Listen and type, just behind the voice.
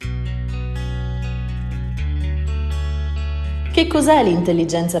Che cos'è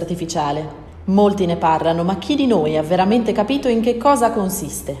l'intelligenza artificiale? Molti ne parlano, ma chi di noi ha veramente capito in che cosa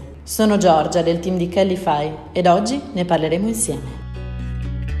consiste? Sono Giorgia del team di Kellify ed oggi ne parleremo insieme.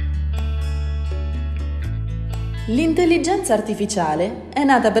 L'intelligenza artificiale è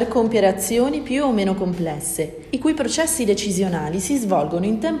nata per compiere azioni più o meno complesse, i cui processi decisionali si svolgono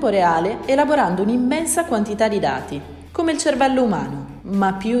in tempo reale elaborando un'immensa quantità di dati, come il cervello umano,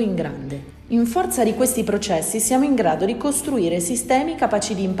 ma più in grande. In forza di questi processi siamo in grado di costruire sistemi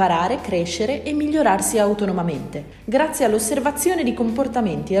capaci di imparare, crescere e migliorarsi autonomamente, grazie all'osservazione di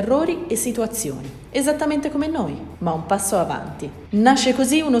comportamenti, errori e situazioni. Esattamente come noi, ma un passo avanti. Nasce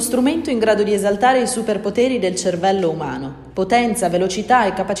così uno strumento in grado di esaltare i superpoteri del cervello umano. Potenza, velocità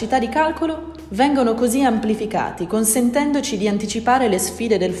e capacità di calcolo vengono così amplificati, consentendoci di anticipare le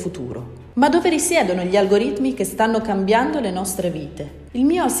sfide del futuro. Ma dove risiedono gli algoritmi che stanno cambiando le nostre vite? Il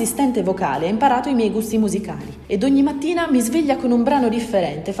mio assistente vocale ha imparato i miei gusti musicali ed ogni mattina mi sveglia con un brano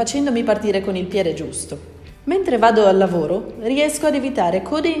differente, facendomi partire con il piede giusto. Mentre vado al lavoro, riesco ad evitare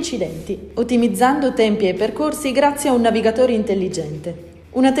code e incidenti, ottimizzando tempi e percorsi grazie a un navigatore intelligente.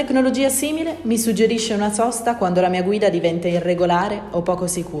 Una tecnologia simile mi suggerisce una sosta quando la mia guida diventa irregolare o poco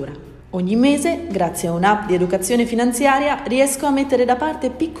sicura. Ogni mese, grazie a un'app di educazione finanziaria, riesco a mettere da parte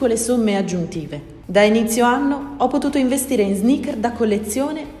piccole somme aggiuntive. Da inizio anno ho potuto investire in sneaker da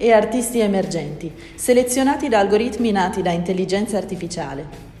collezione e artisti emergenti, selezionati da algoritmi nati da intelligenza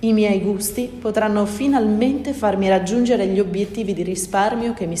artificiale. I miei gusti potranno finalmente farmi raggiungere gli obiettivi di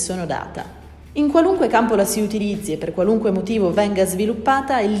risparmio che mi sono data. In qualunque campo la si utilizzi e per qualunque motivo venga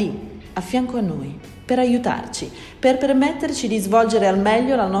sviluppata, è lì, a fianco a noi, per aiutarci, per permetterci di svolgere al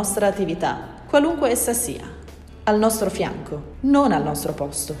meglio la nostra attività, qualunque essa sia, al nostro fianco, non al nostro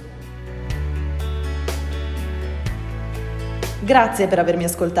posto. Grazie per avermi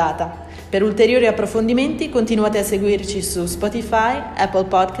ascoltata. Per ulteriori approfondimenti continuate a seguirci su Spotify, Apple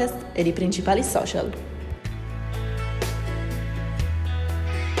Podcast e i principali social.